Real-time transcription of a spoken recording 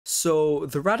So,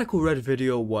 the Radical Red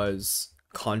video was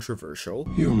controversial.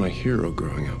 You were my hero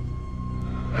growing up.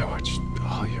 I watched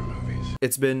all your movies.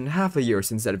 It's been half a year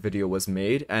since that video was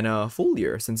made, and a full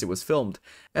year since it was filmed,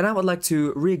 and I would like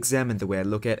to re-examine the way I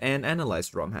look at and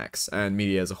analyze ROM hacks, and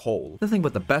media as a whole. Nothing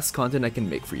but the best content I can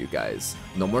make for you guys.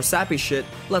 No more sappy shit,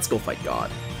 let's go fight God.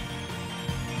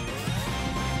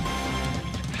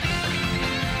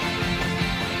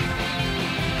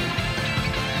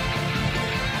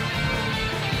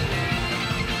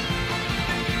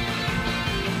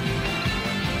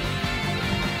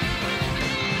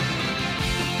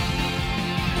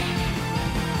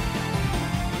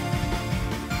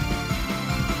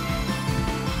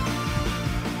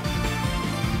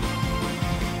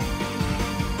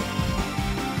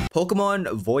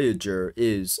 Pokémon Voyager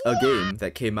is a game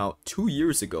that came out 2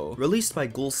 years ago. Released by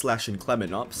Ghoulslash and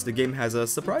Clemenops, the game has a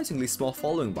surprisingly small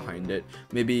following behind it,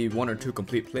 maybe 1 or 2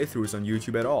 complete playthroughs on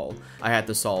YouTube at all. I had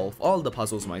to solve all the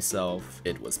puzzles myself,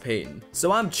 it was pain.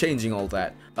 So I'm changing all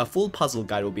that. A full puzzle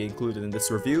guide will be included in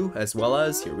this review, as well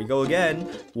as, here we go again,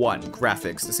 1.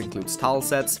 Graphics. This includes tile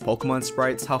sets, Pokemon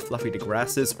sprites, how fluffy the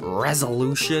grass is,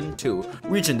 resolution. 2.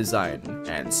 Region design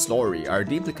and story are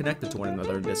deeply connected to one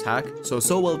another in this hack, so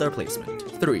will their placement.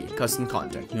 3. Custom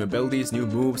content. New abilities, new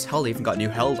moves, hell, they even got new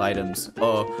held items.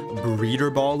 Breeder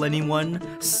ball anyone?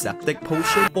 Septic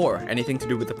potion? 4. Anything to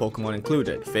do with the Pokemon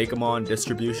included. Fakemon,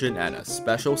 distribution, and a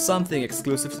special something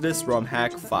exclusive to this ROM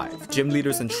hack. 5. Gym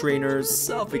leaders and trainers,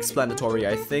 self-explanatory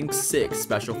I think. 6.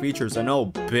 Special features, and oh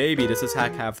baby, does this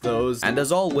hack have those. And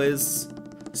as always,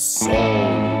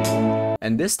 soul.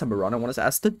 And this time around I wanted to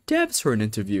ask the devs for an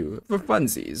interview, for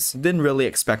funsies. Didn't really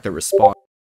expect a response.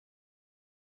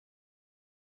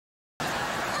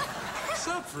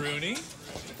 Rooney.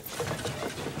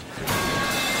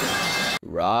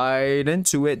 Right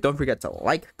into it. Don't forget to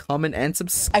like, comment, and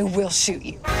subscribe. I will shoot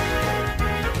you.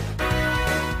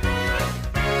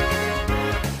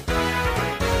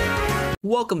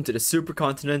 Welcome to the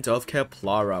supercontinent of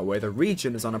Keplara, where the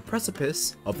region is on a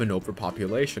precipice of an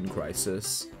overpopulation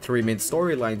crisis. 3 main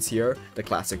storylines here: the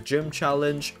classic gym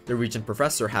challenge, the region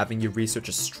professor having you research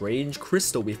a strange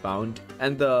crystal we found,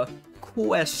 and the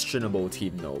questionable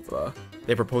Team Nova.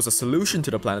 They propose a solution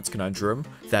to the planet's conundrum,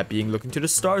 that being looking to the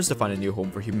stars to find a new home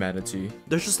for humanity.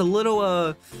 There's just a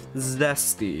little,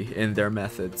 zesty in their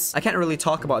methods. I can't really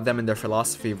talk about them and their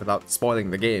philosophy without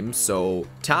spoiling the game, so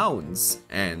towns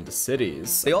and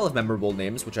cities. They all have memorable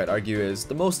names, which I'd argue is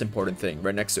the most important thing,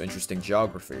 right next to interesting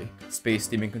geography. Space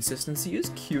theme and consistency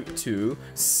is cute too.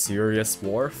 Sirius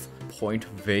Wharf, Point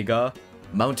Vega,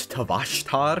 Mount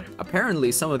Tavashtar.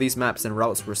 Apparently, some of these maps and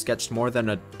routes were sketched more than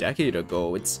a decade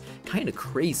ago. It's kinda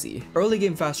crazy. Early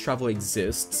game fast travel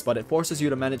exists, but it forces you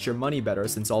to manage your money better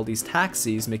since all these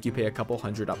taxis make you pay a couple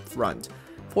hundred up front.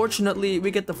 Fortunately,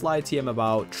 we get the fly TM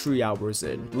about 3 hours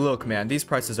in. Look man, these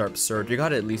prices are absurd, you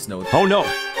gotta at least know that. Oh no!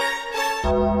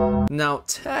 Now,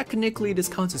 technically this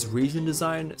counts as region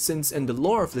design, since in the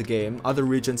lore of the game, other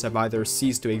regions have either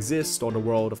ceased to exist or the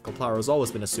world of Keplara has always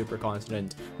been a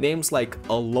supercontinent. Names like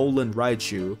Alolan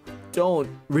Raichu don't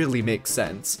really make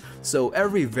sense, so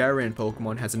every variant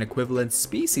Pokemon has an equivalent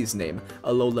species name.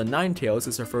 Alolan Ninetales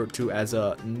is referred to as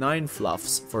a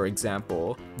Ninefluffs, for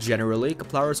example. Generally,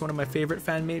 Keplara is one of my favorite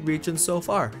fan-made regions so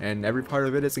far, and every part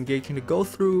of it is engaging to go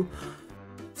through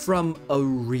from a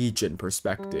region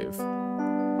perspective.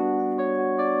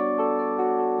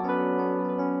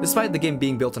 Despite the game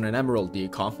being built on an Emerald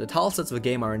decomp, the tile sets of the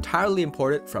game are entirely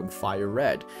imported from Fire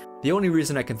Red. The only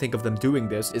reason I can think of them doing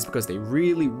this is because they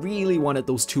really wanted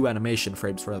those 2 animation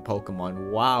frames for the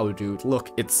Pokemon. Wow dude, look,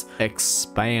 it's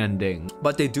expanding.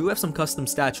 But they do have some custom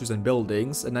statues and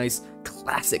buildings, a nice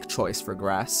classic choice for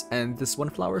grass, and this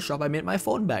one flower shop I made my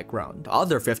phone background.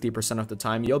 Other 50% of the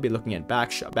time you'll be looking at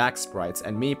back sprites,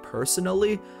 and me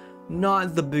personally,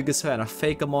 not the biggest fan of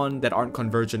Fakemon that aren't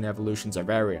convergent evolutions or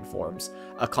variant forms.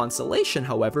 A consolation,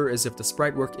 however, is if the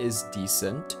sprite work is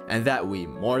decent, and that we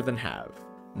more than have.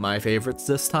 My favorites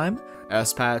this time?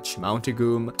 Espatch,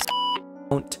 Mountagoom,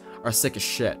 are sick as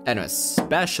shit, and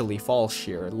especially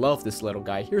Fallshear. Love this little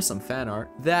guy. Here's some fan art.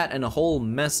 That and a whole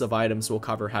mess of items we'll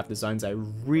cover have designs I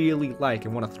really like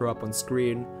and want to throw up on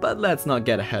screen, but let's not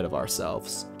get ahead of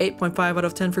ourselves. 8.5 out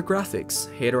of 10 for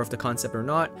graphics. Hater of the concept or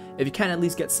not, if you can't at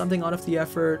least get something out of the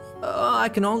effort, I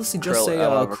can honestly just say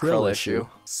a krill issue.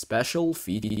 Special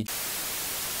feature.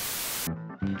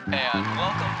 And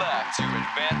welcome back to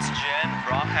Advanced Gen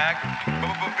ROM Hack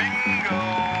Bingo!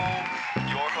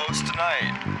 Your host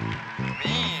tonight,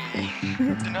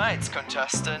 me, tonight's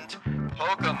contestant,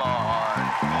 Pokemon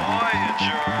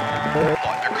Voyager.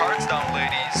 Put your cards down,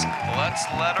 ladies. Let's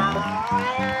let her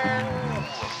roll.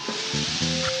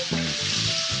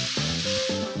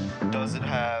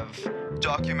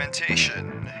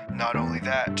 documentation. Not only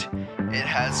that, it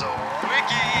has a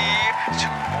wiki! 2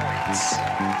 points.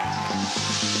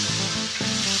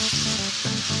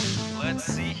 Let's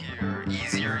see here.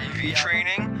 Easier EV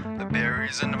training, the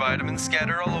berries and vitamins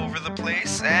scatter all over the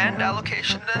place, and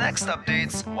allocation to the next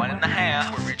updates.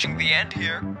 1.5. We're reaching the end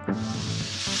here.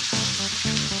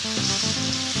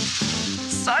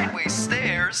 Sideways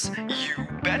stairs, you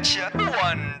betcha.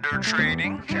 Wonder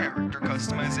training, character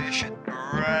customization,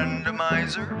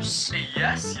 randomizers.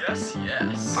 Yes.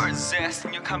 For zest,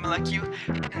 and you come like you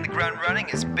hitting the ground running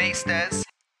is based as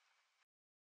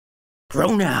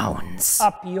pronouns.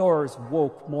 Up yours,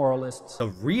 woke moralists. A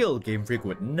real Game Freak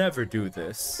would never do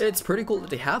this. It's pretty cool that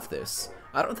they have this.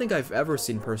 I don't think I've ever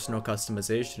seen personal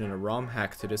customization in a ROM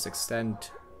hack to this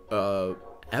extent,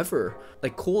 ever.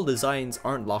 Like, cool designs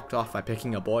aren't locked off by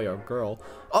picking a boy or girl.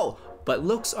 Oh, but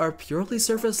looks are purely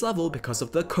surface level because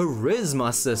of the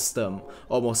charisma system.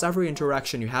 Almost every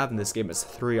interaction you have in this game is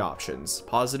 3 options: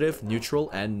 positive, neutral,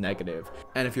 and negative.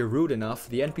 And if you're rude enough,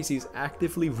 the NPCs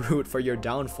actively root for your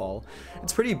downfall.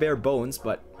 It's pretty bare bones,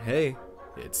 but hey,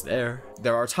 it's there.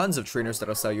 There are tons of trainers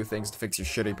that'll sell you things to fix your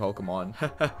shitty Pokemon.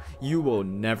 You will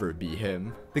never be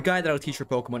him. The guy that'll teach your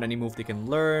Pokemon any move they can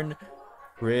learn.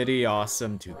 Pretty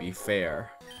awesome, to be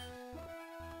fair.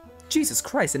 Jesus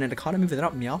Christ, in an economy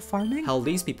without meow farming? Hell,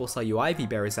 these people sell you Ivy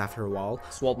berries after a while,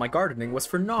 so all my gardening was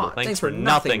for naught. Well, thanks for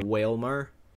nothing, Whalmer.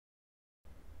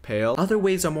 Pale. Other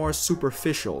ways are more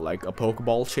superficial, like a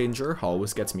Pokeball changer,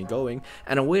 always gets me going,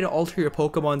 and a way to alter your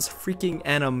Pokemon's freaking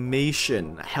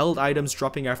animation. Held items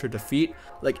dropping after defeat.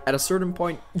 Like, at a certain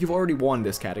point, you've already won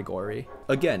this category.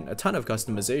 Again, a ton of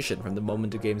customization from the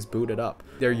moment the game's booted up.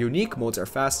 Their unique modes are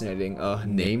fascinating. A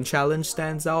name challenge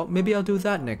stands out. Maybe I'll do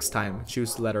that next time.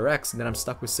 Choose the letter X, and then I'm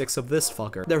stuck with 6 of this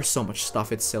fucker. There's so much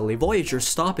stuff, it's silly. Voyager,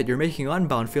 stop it, you're making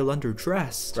Unbound feel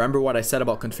underdressed. Remember what I said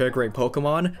about configuring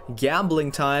Pokemon?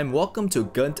 Gambling time. Welcome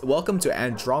to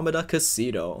Andromeda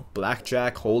Casino.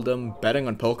 Blackjack, Hold'em, betting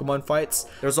on Pokemon fights.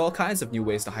 There's all kinds of new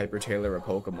ways to hyper-tailor a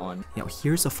Pokemon. Now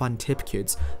here's a fun tip,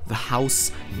 kids. The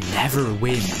house never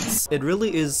wins. It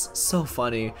really is so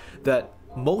funny that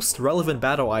most relevant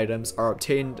battle items are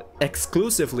obtained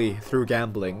exclusively through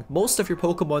gambling. Most of your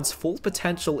Pokemon's full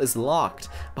potential is locked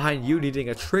behind you needing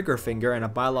a trigger finger and a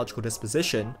biological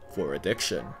disposition for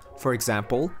addiction. For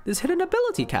example, this hidden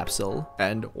ability capsule.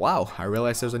 And wow, I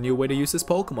realize there's a new way to use this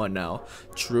Pokemon now.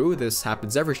 True, this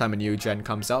happens every time a new gen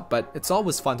comes out, but it's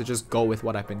always fun to just go with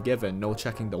what I've been given, no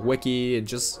checking the wiki and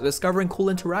just discovering cool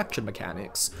interaction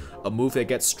mechanics. A move that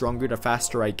gets stronger the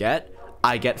faster I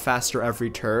get faster every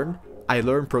turn. I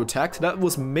learned Protect, that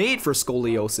was made for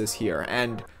scoliosis here,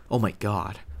 and oh my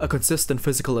god, a consistent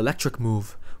physical electric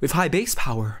move with high base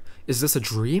power. Is this a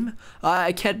dream?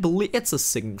 I can't believe it's a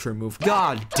signature move.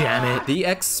 God damn it. The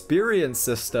experience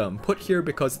system, put here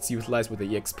because it's utilized with the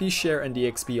EXP share and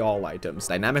the EXP all items,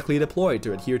 dynamically deployed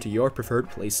to adhere to your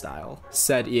preferred playstyle.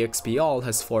 Said EXP all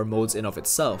has 4 modes in of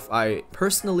itself. I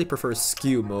personally prefer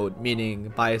skew mode,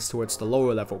 meaning biased towards the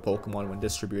lower level Pokemon when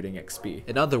distributing XP.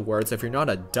 In other words, if you're not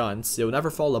a dunce, you'll never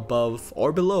fall above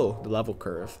or below the level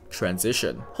curve.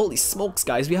 Transition. Holy smokes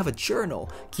guys, we have a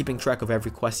journal, keeping track of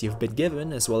every quest you've been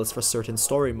given as well as for certain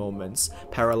story moments.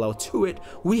 Parallel to it,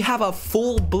 we have a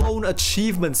full-blown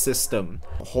achievement system.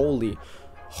 Holy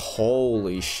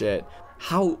shit.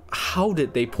 How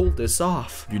did they pull this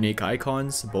off? Unique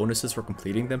icons, bonuses for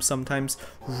completing them sometimes,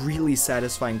 really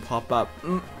satisfying pop-up.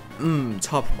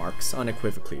 Top marks,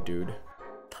 unequivocally, dude.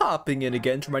 Popping in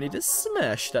again to remind you to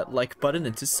smash that like button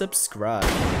and to subscribe.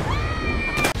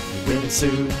 Been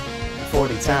sued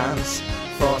 40 times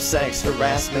for sex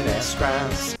harassment as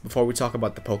crimes. Before we talk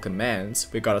about the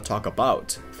Pokemans, we gotta talk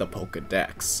about the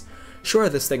Pokedex. Sure,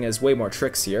 this thing has way more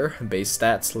tricks here, base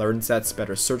stats, learn sets,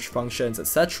 better search functions,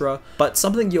 etc. But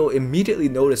something you'll immediately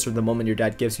notice from the moment your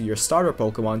dad gives you your starter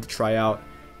Pokemon to try out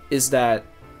is that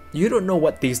you don't know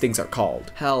what these things are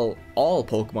called. Hell, all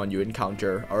Pokemon you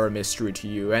encounter are a mystery to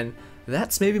you, and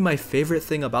that's maybe my favorite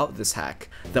thing about this hack.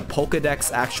 The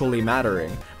Pokedex actually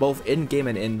mattering. Both in-game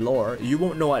and in lore, you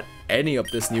won't know what any of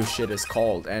this new shit is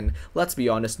called, and let's be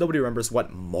honest, nobody remembers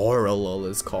what Moralul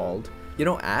is called. You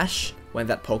know Ash? When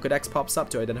that Pokedex pops up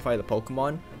to identify the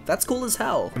Pokemon? That's cool as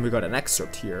hell. And we got an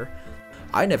excerpt here.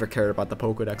 I never cared about the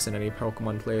Pokedex in any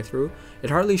Pokemon playthrough. It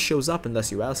hardly shows up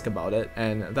unless you ask about it,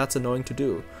 and that's annoying to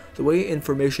do. The way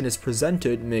information is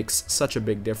presented makes such a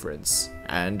big difference.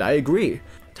 And I agree.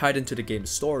 Tied into the game's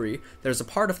story, there's a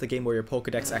part of the game where your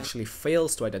Pokedex actually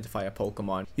fails to identify a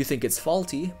Pokemon. You think it's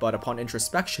faulty, but upon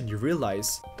introspection you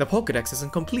realize the Pokedex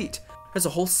isn't complete. There's a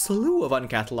whole slew of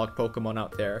uncatalogued Pokemon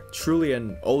out there. Truly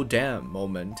an oh damn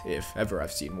moment, if ever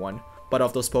I've seen one. But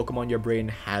of those Pokemon your brain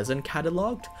hasn't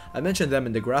cataloged, I mentioned them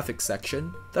in the graphics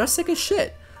section, they're sick as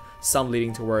shit. Some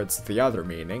leading towards the other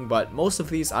meaning, but most of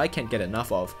these I can't get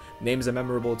enough of. Names are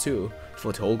memorable too.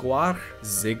 Photoglar,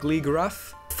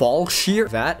 Zigglygruff, Fallshear,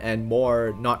 that and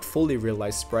more not fully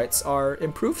realized sprites are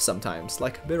improved sometimes,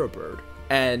 like Mirrorbird.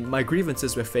 And my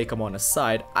grievances with Fakamon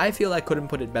aside, I feel I couldn't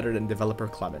put it better than developer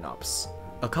Clemenops.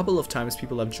 A couple of times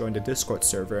people have joined the Discord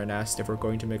server and asked if we're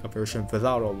going to make a version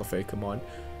without all the Fakamon.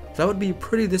 That would be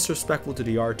pretty disrespectful to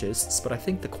the artists, but I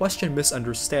think the question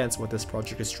misunderstands what this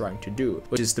project is trying to do,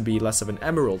 which is to be less of an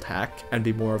Emerald hack and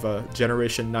be more of a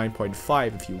Generation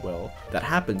 9.5, if you will, that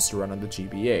happens to run on the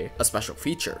GBA, a special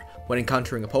feature. When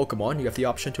encountering a Pokemon, you have the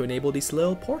option to enable these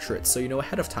little portraits so you know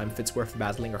ahead of time if it's worth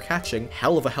battling or catching.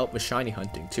 Hell of a help with shiny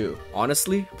hunting too.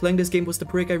 Honestly, playing this game was the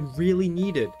break I really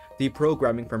needed.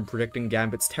 Deprogramming from predicting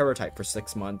Gambit's Tera type for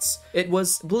 6 months. It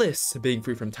was bliss being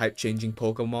free from type changing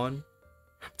Pokemon,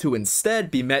 to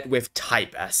instead be met with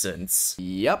type essence.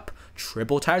 Yep,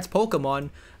 triple typed Pokemon.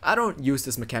 I don't use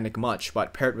this mechanic much,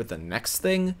 but paired with the next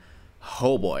thing,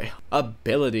 oh boy.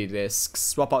 Ability discs.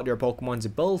 Swap out your Pokemon's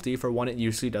ability for one it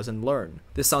usually doesn't learn.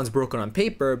 This sounds broken on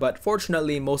paper, but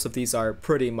fortunately most of these are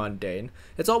pretty mundane.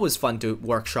 It's always fun to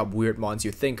workshop weird mons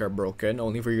you think are broken,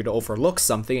 only for you to overlook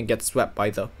something and get swept by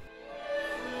the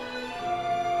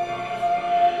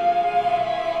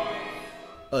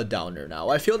a downer now.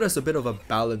 I feel there's a bit of a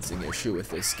balancing issue with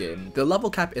this game. The level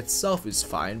cap itself is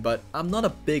fine, but I'm not a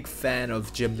big fan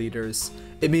of gym leaders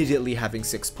immediately having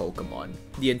 6 Pokemon.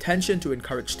 The intention to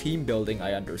encourage team building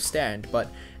I understand, but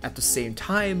at the same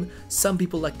time, some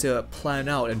people like to plan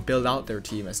out and build out their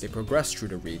team as they progress through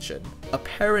the region.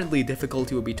 Apparently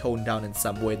difficulty will be toned down in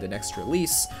some way in the next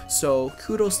release, so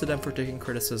kudos to them for taking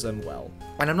criticism well.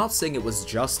 And I'm not saying it was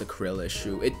just a Krill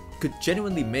issue, it could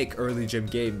genuinely make early gym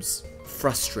games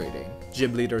frustrating.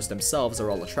 Gym leaders themselves are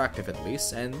all attractive at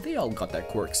least, and they all got their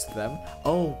quirks to them.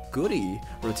 Oh goody,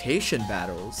 rotation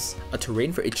battles. A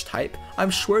terrain for each type?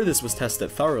 I'm sure this was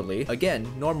tested thoroughly. Again,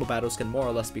 normal battles can more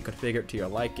or less be configured to your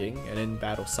liking, and in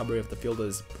battle summary of the field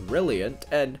is brilliant,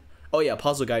 and oh yeah,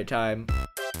 puzzle guide time.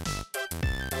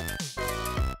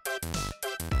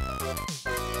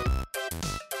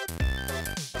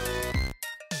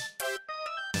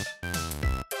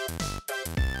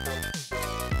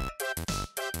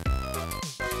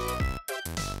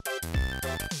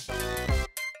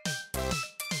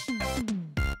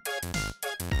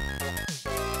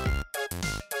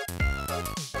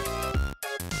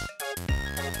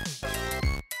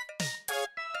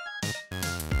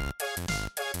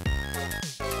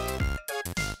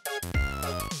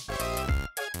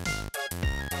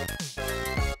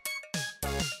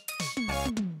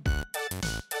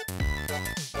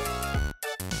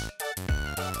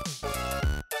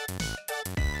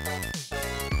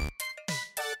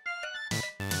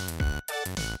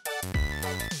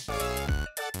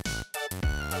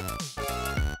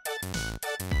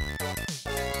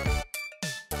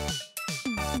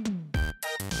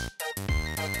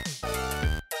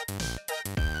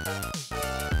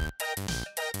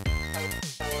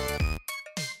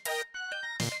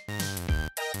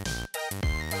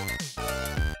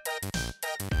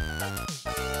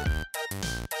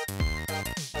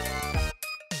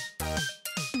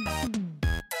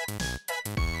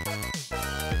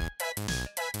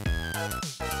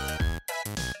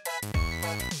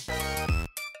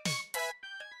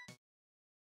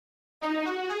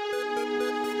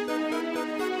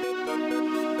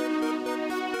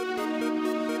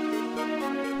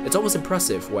 It's always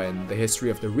impressive when the history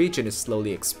of the region is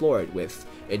slowly explored, with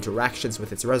interactions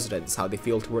with its residents, how they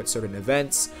feel towards certain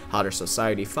events, how their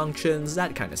society functions,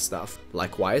 that kind of stuff.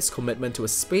 Likewise, commitment to a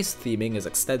space theming is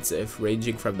extensive,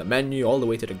 ranging from the menu all the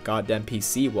way to the goddamn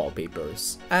PC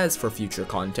wallpapers. As for future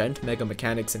content, mega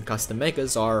mechanics and custom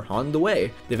megas are on the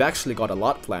way. They've actually got a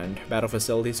lot planned. Battle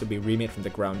facilities will be remade from the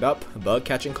ground up, bug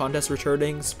catching contests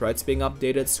returning, sprites being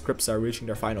updated, scripts are reaching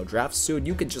their final drafts soon.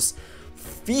 You can just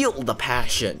feel the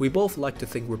passion. We both like to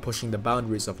think we're pushing the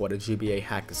boundaries of what a GBA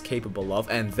hack is capable of,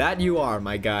 and that you are,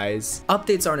 my guys.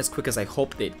 Updates aren't as quick as I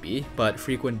hoped they'd be, but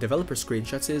frequent developer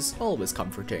screenshots is always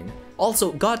comforting.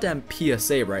 Also, goddamn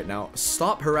PSA right now,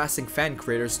 stop harassing fan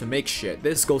creators to make shit.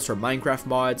 This goes for Minecraft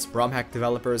mods, ROM hack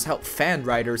developers, help fan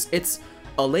writers. It's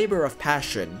a labor of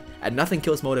passion, and nothing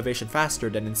kills motivation faster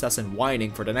than incessant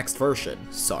whining for the next version.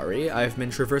 Sorry, I've been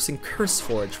traversing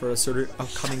CurseForge for a certain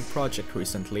upcoming project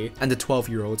recently, and the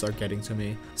 12-year-olds are getting to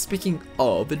me. Speaking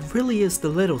of, it really is the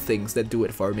little things that do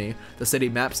it for me. The city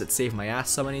maps that save my ass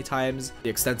so many times, the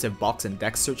extensive box and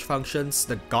deck search functions,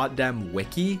 the goddamn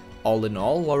wiki. All in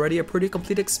all, already a pretty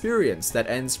complete experience that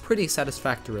ends pretty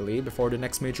satisfactorily before the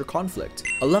next major conflict.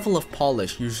 A level of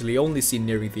polish usually only seen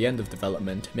nearing the end of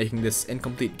development, making this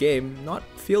incomplete game not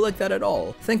feel like that at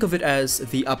all. Think of it as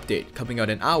the update coming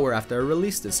out an hour after I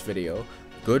released this video.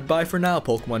 Goodbye for now,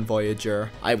 Pokemon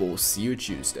Voyager. I will see you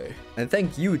Tuesday. And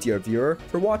thank you, dear viewer,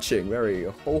 for watching. Merry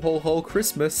ho ho ho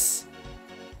Christmas.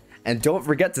 And don't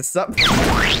forget to sub.